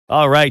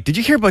All right. Did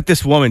you hear about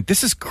this woman?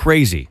 This is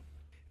crazy.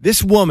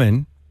 This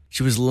woman,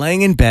 she was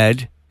laying in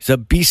bed. She's a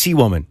BC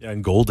woman. Yeah,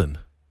 in Golden.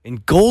 In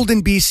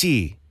Golden,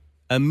 BC,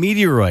 a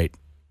meteorite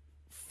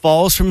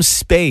falls from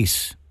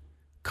space,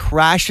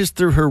 crashes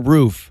through her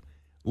roof,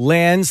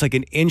 lands like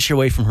an inch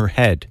away from her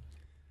head.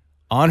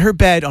 On her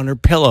bed, on her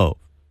pillow.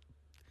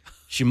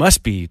 She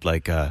must be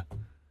like a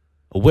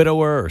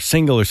widower or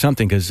single or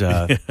something, because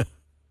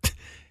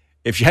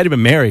if she had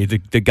been married,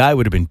 the guy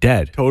would have been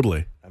dead.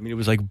 Totally. I mean, it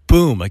was like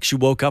boom, like she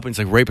woke up and it's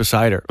like right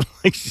beside her,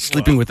 like she's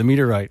sleeping with a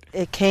meteorite.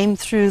 It came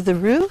through the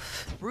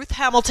roof. Ruth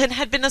Hamilton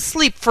had been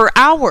asleep for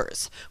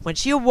hours when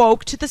she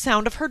awoke to the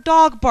sound of her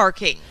dog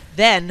barking.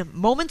 Then,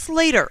 moments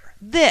later,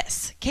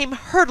 this came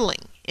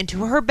hurtling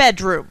into her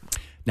bedroom.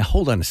 Now,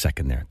 hold on a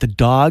second there. The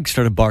dog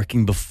started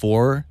barking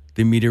before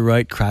the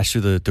meteorite crashed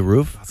through the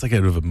roof? That's like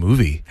out of a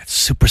movie. That's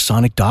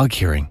supersonic dog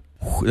hearing.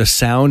 The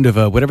sound of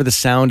whatever the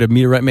sound a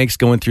meteorite makes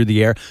going through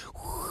the air.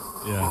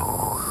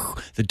 Yeah.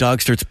 The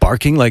dog starts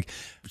barking, like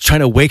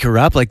trying to wake her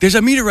up. Like, there's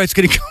a meteorite's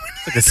going to come.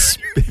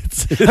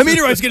 A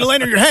meteorite's going to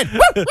land on your head.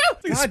 God,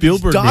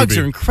 Spielberg these dogs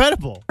movie. are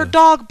incredible. Her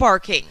dog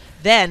barking.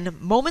 Then,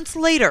 moments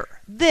later,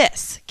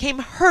 this came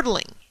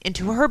hurtling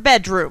into her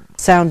bedroom.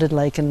 Sounded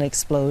like an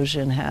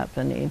explosion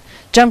happening.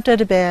 Jumped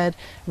out of bed,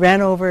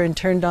 ran over and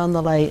turned on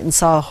the light and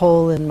saw a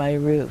hole in my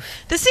roof.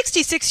 The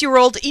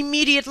 66-year-old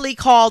immediately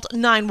called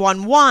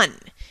 911.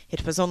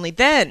 It was only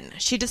then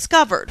she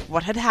discovered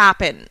what had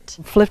happened.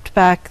 Flipped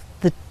back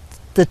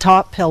the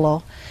top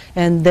pillow,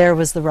 and there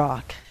was the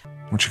rock.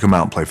 Why don't you come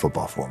out and play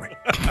football for me?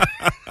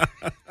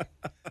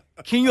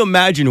 Can you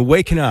imagine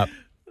waking up?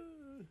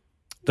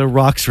 The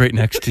rock's right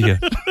next to you.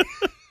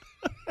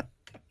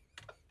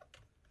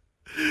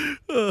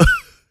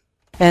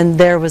 And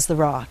there was the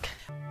rock.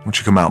 Why don't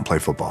you come out and play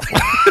football for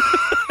me?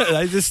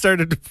 I just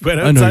started.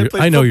 Went I know, outside,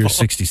 played I know you're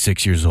football.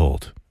 66 years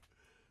old.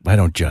 I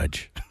don't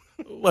judge.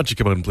 Why don't you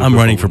come out and play I'm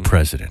football running for with me?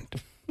 president.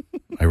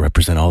 I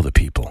represent all the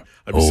people.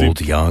 Have you Old,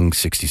 seen- young,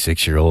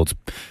 66-year-olds,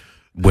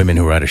 women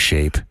who are out of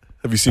shape.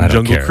 Have you seen I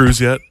don't Jungle care. Cruise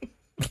yet?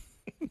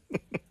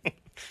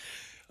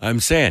 I'm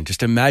saying,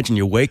 just imagine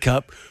you wake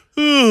up,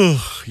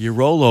 you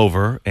roll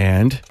over,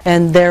 and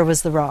And there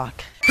was the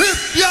rock.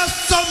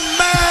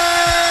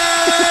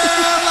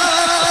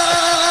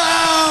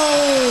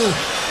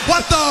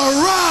 What the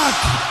rock?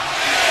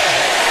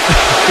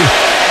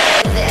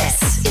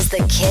 This is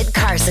the Kid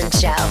Carson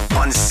Show.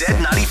 On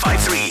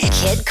Z95.3.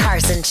 Kid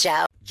Carson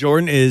Show.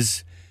 Jordan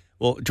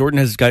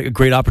has got a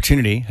great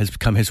opportunity, has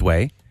come his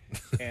way.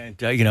 And,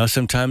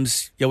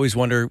 sometimes you always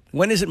wonder,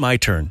 when is it my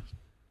turn?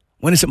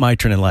 When is it my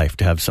turn in life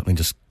to have something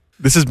just...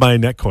 This is my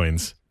net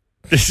coins.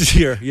 This is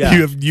here, yeah.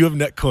 You have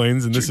net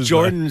coins, and this is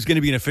Jordan is going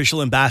to be an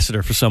official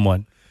ambassador for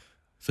someone.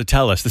 So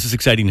tell us, this is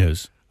exciting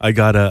news. I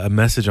got a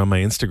message on my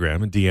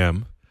Instagram, a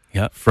DM,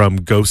 Yeah. from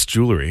Ghost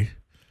Jewelry,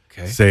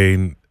 Okay.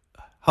 saying,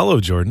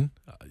 "Hello, Jordan.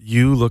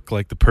 You look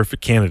like the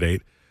perfect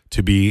candidate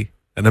to be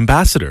an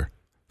ambassador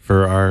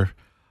for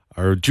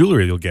our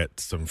jewelry. You'll get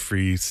some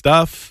free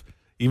stuff,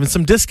 even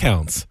some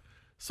discounts."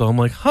 So I'm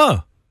like,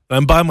 huh.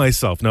 I'm by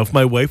myself. Now, if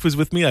my wife was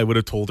with me, I would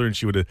have told her, and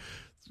she would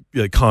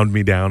have calmed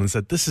me down and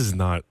said, this is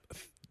not...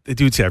 They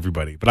do it to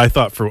everybody. But I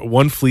thought for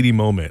one fleeting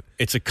moment...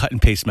 It's a cut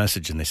and paste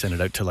message, and they send it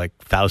out to like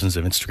thousands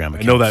of Instagram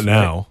accounts. I know that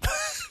now.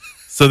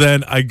 So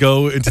then I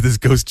go into this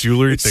Ghost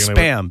Jewelry It's thing. And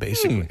I spam, went,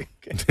 basically.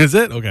 Is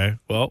it? Okay.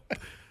 Well,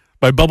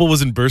 my bubble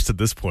wasn't burst at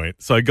this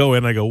point. So I go in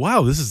and I go,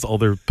 wow, this is all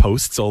their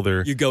posts, all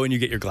their... You go and you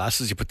get your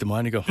glasses, you put them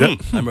on, you go,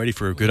 I'm ready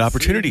for a good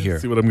opportunity here.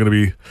 See what I'm going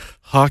to be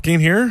hawking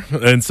here.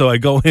 And so I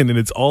go in and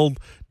it's all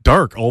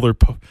dark, all their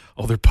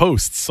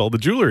posts, all the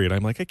jewelry. And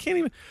I'm like, I can't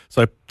even...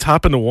 So I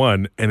tap into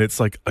one and it's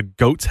like a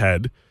goat's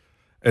head.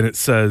 And it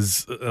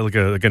says, like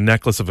a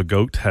necklace of a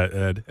goat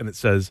head. And it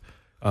says,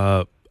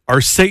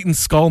 our Satan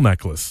skull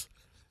necklace.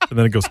 And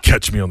then it goes,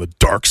 catch me on the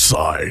dark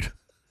side.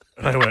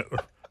 And I went,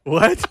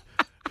 what?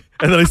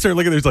 And then I started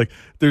looking,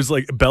 there's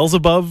like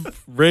Beelzebub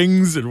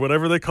rings and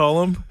whatever they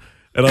call them.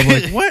 And I'm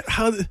like, what?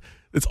 How?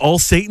 It's all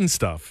Satan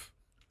stuff.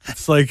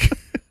 It's like,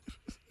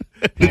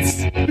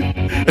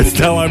 it's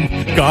now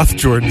I'm Goth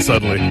Jordan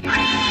suddenly. Looking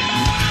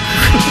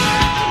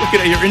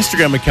at your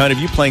Instagram account of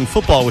you playing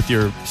football with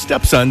your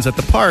stepsons at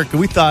the park, and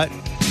we thought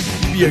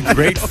you'd be a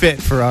great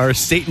fit for our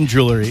Satan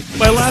jewelry.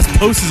 My last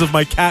post is of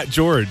my cat,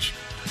 George.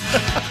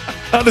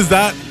 How does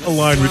that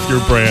align with your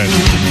brand?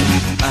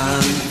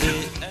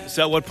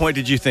 So at what point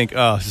did you think,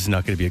 oh, this is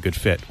not going to be a good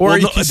fit? Or are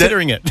you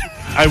considering it?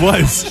 I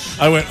was.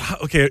 I went,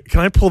 okay, can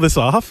I pull this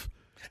off?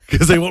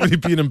 Because they want me to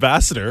be an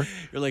ambassador.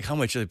 You're like, how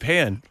much are they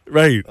paying?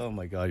 Right. Oh,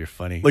 my God, you're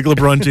funny. Like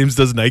LeBron James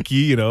does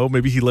Nike,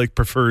 maybe he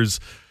prefers,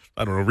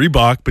 I don't know,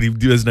 Reebok, but he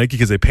does Nike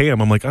because they pay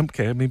him. I'm like,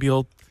 okay, maybe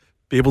I'll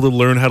be able to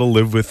learn how to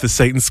live with the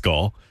Satan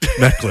skull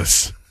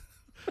necklace.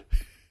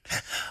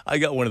 I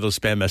got one of those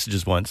spam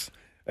messages once,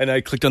 and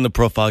I clicked on the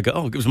profile. I go,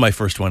 oh, it was my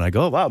first one. I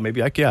go, oh, wow,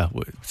 maybe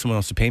someone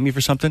wants to pay me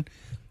for something.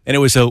 And it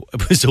was a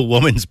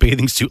woman's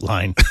bathing suit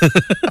line.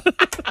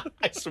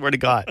 I swear to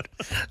God.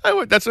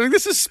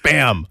 This is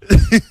spam.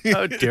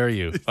 How dare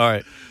you? All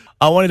right.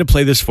 I wanted to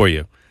play this for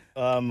you.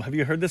 Have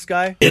you heard this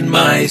guy? In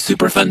my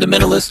super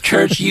fundamentalist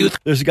church youth.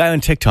 There's a guy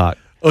on TikTok.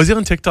 Oh, is he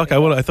on TikTok? I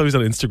thought he was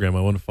on Instagram.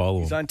 I want to follow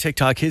him. He's on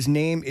TikTok. His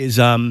name is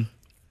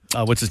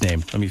what's his name?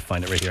 Let me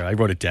find it right here. I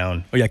wrote it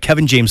down. Oh yeah,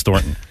 Kevin James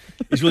Thornton.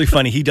 He's really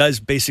funny. He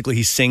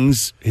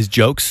sings his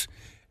jokes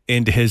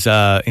into his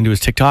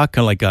TikTok,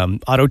 kind of like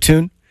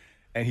auto-tune,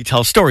 and he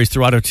tells stories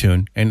through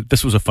auto-tune. And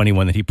this was a funny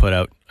one that he put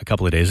out a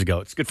couple of days ago.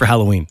 It's good for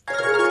Halloween.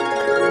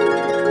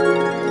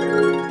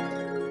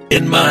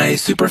 In my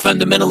super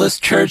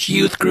fundamentalist church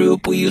youth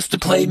group, we used to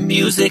play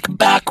music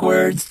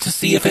backwards to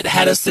see if it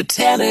had a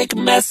satanic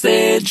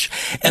message.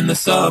 And the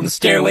song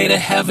Stairway to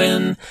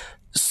Heaven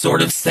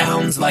sort of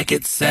sounds like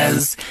it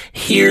says,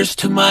 "Here's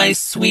to my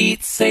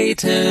sweet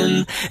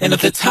Satan." And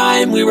at the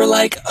time we were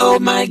like, oh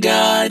my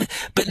God.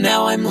 But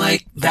now I'm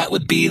like, that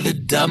would be the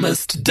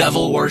dumbest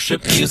devil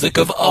worship music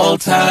of all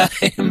time.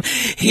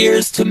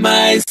 Here's to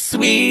my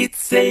sweet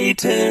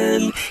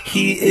Satan.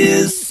 He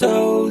is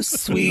so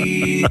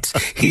sweet.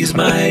 He's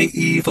my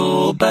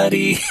evil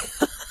buddy.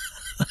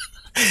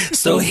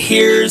 So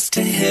here's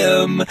to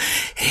him.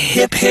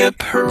 Hip, hip,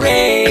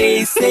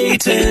 hooray,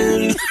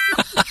 Satan.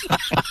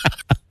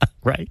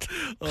 Right.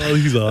 Oh,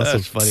 he's awesome.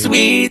 That's funny.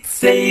 Sweet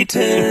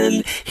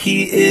Satan,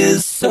 he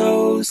is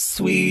so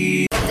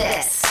sweet.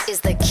 This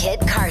is the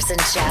Kid Carson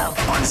Show.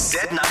 On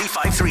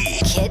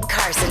Z95.3. Kid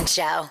Carson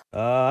Show.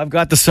 I've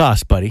got the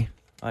sauce, buddy.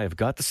 I have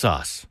got the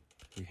sauce.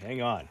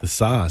 Hang on. The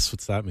sauce.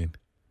 What's that mean?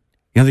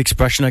 You know the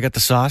expression, I got the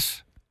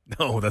sauce?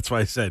 No, that's why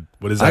I said.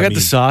 What does that mean? I got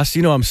the sauce.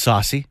 You know I'm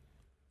saucy.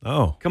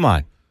 Oh. Come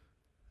on.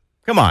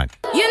 Come on.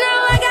 You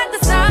know I got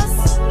the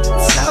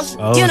sauce.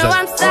 Oh, You know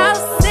I'm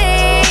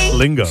saucy.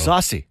 lingo.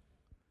 Saucy.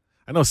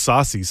 I know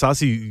saucy.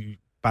 Saucy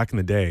back in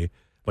the day,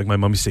 like my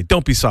mom used to say,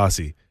 don't be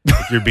saucy.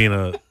 Like you're being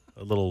a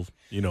little,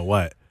 you know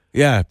what.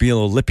 Yeah, being a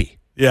little lippy.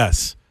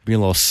 Yes. Being a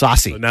little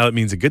saucy. So now it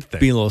means a good thing.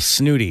 Being a little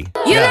snooty.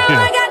 You know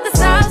I got the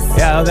sauce.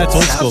 Yeah, that's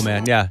old school,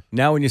 man. Yeah.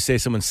 Now when you say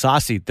someone's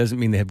saucy, it doesn't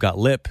mean they've got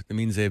lip. It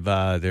means they've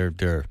they're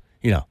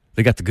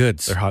they got the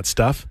goods. They're hot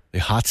stuff.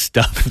 They're hot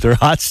stuff. They're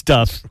hot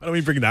stuff. Why don't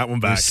we bring that one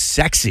They're back?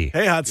 sexy.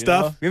 Hey, hot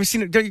stuff. You ever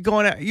seen it?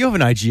 You have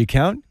an IG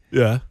account.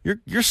 Yeah. You're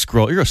a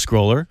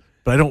scroller.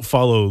 But I don't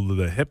follow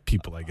the hip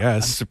people, I I'm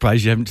guess.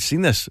 surprised you haven't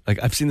seen this. Like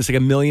I've seen this like a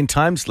million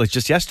times, like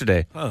just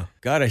yesterday. Huh.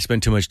 God, I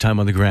spend too much time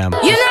on the gram. You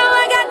know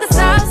I got the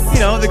sauce. You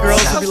know, the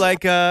girls will be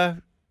like,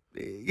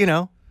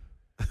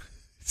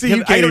 See,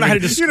 you I don't know how to you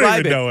don't describe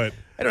even it. know it.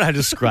 I don't know how to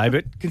describe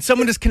it.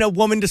 Can a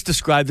woman just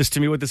describe this to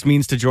me? What this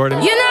means to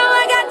Jordan? You know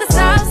I got the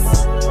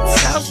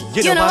sauce.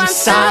 You know I'm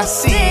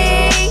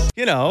saucy.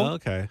 You know,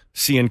 Okay.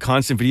 seeing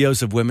constant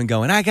videos of women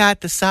going, "I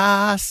got the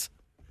sauce."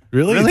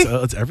 Really? Really?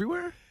 It's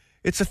everywhere?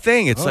 It's a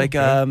thing. It's Oh, like,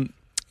 okay.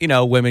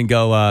 women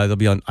go, they'll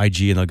be on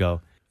IG and they'll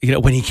go,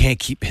 when he can't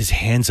keep his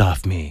hands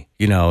off me,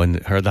 and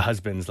the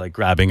husband's like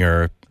grabbing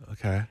her,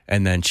 Okay.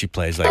 and then she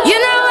plays like, You know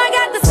I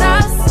got the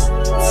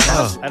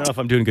sauce. I don't know if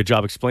I'm doing a good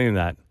job explaining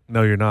that.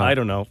 No, you're not. I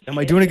don't know. Am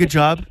I doing a good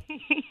job?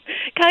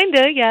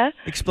 Kinda, yeah.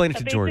 Explain it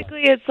to Jordan.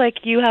 Basically, it's like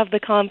you have the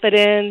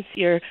confidence.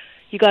 You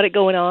got it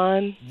going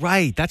on.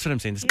 Right. That's what I'm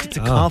saying. It's a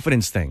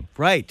confidence thing.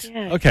 Right.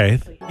 Yeah. Okay.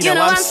 You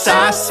know I'm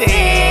saucy. You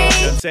know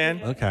what I'm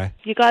saying? Okay.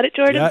 You got it,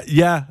 Jordan.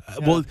 Yeah.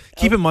 Well,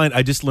 keep in mind,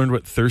 I just learned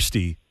what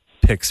thirsty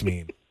pics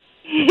mean.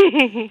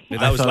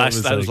 That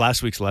was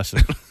last week's lesson.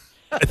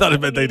 I thought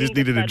it meant they just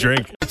needed a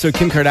drink. So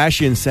Kim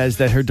Kardashian says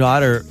that her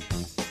daughter,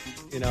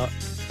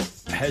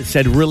 has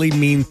said really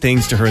mean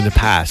things to her in the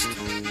past.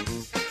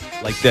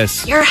 Like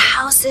this. Your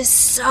house is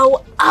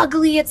so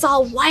ugly, it's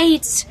all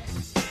white.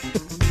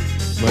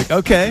 I'm like,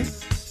 okay.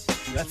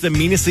 That's the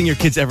meanest thing your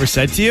kid's ever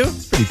said to you?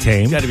 Pretty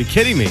tame. You got to be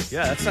kidding me.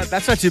 Yeah,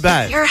 that's not too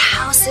bad. Your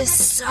house is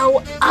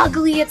so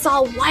ugly, it's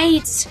all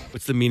white.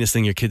 What's the meanest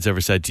thing your kid's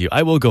ever said to you?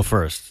 I will go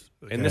first.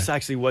 Okay. And this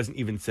actually wasn't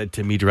even said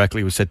to me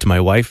directly. It was said to my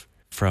wife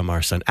from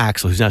our son,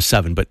 Axel, who's now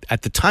 7. But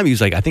at the time, he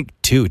was like, I think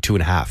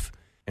 2.5.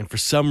 And for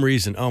some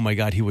reason, oh my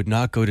God, he would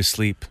not go to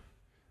sleep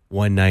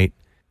one night.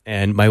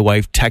 And my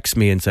wife texted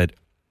me and said,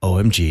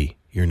 OMG,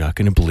 you're not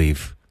going to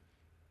believe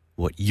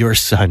what your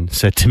son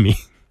said to me.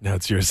 Now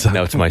it's your son.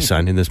 Now it's my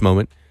son in this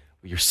moment.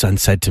 What your son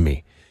said to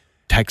me.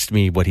 Text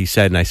me what he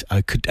said, and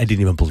I didn't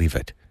even believe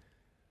it.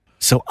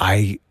 So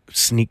I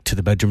sneaked to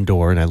the bedroom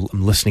door, and I'm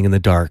listening in the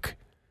dark.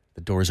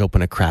 The door's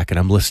open a crack, and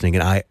I'm listening,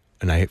 and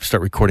I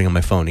start recording on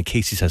my phone in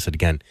case he says it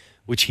again,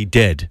 which he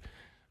did,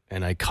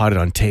 and I caught it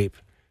on tape.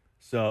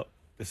 So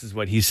this is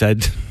what he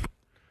said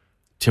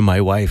to my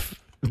wife.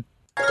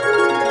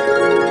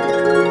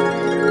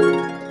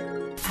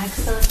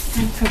 Axel, it's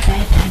time for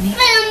bed, honey.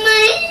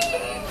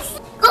 Mama,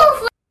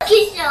 go fuck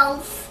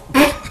yourself.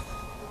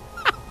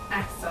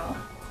 Axel.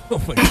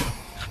 Oh my God.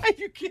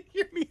 You can't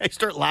hear me. I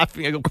start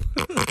laughing. I go,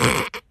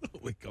 Oh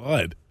my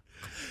God.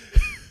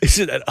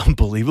 isn't that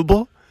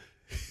unbelievable?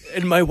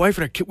 And my wife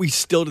and we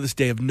still to this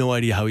day have no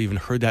idea how he even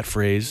heard that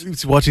phrase. He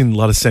was watching a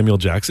lot of Samuel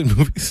Jackson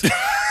movies.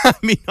 I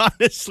mean,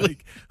 honestly,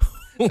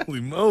 Holy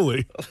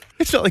moly.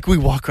 it's not like we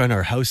walk around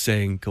our house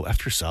saying, go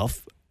F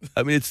yourself.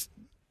 I mean,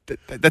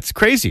 that's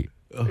crazy.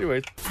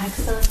 Anyways.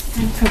 Axel, it's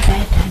time for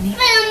bed, honey.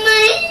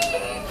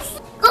 Mama,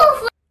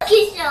 go fuck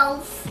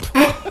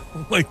yourself.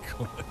 Oh my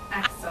God.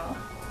 Axel.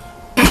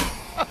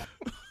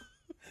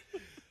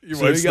 Your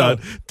So there wife's you go.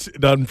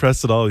 not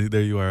impressed at all.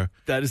 There you are.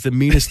 That is the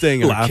meanest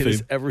thing a kid Laughing.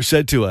 has ever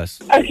said to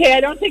us. Okay, I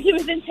don't think he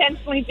was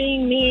intentionally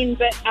being mean,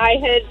 but I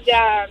had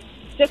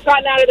just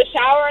gotten out of the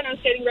shower and I was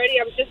getting ready.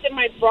 I was just in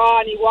my bra,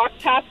 and he walked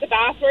past the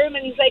bathroom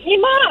and he's like, "Hey,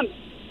 Mom,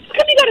 how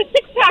come you got a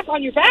six-pack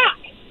on your back?"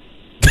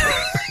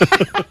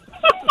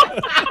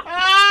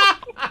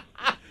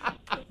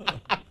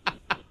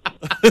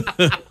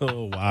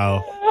 Oh,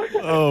 wow.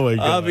 Oh, my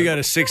God. We got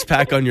a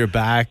six-pack on your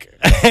back.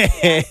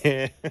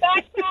 Back,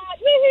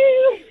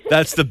 woohoo!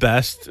 That's the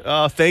best.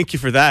 Oh, thank you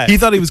for that. He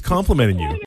thought he was complimenting you.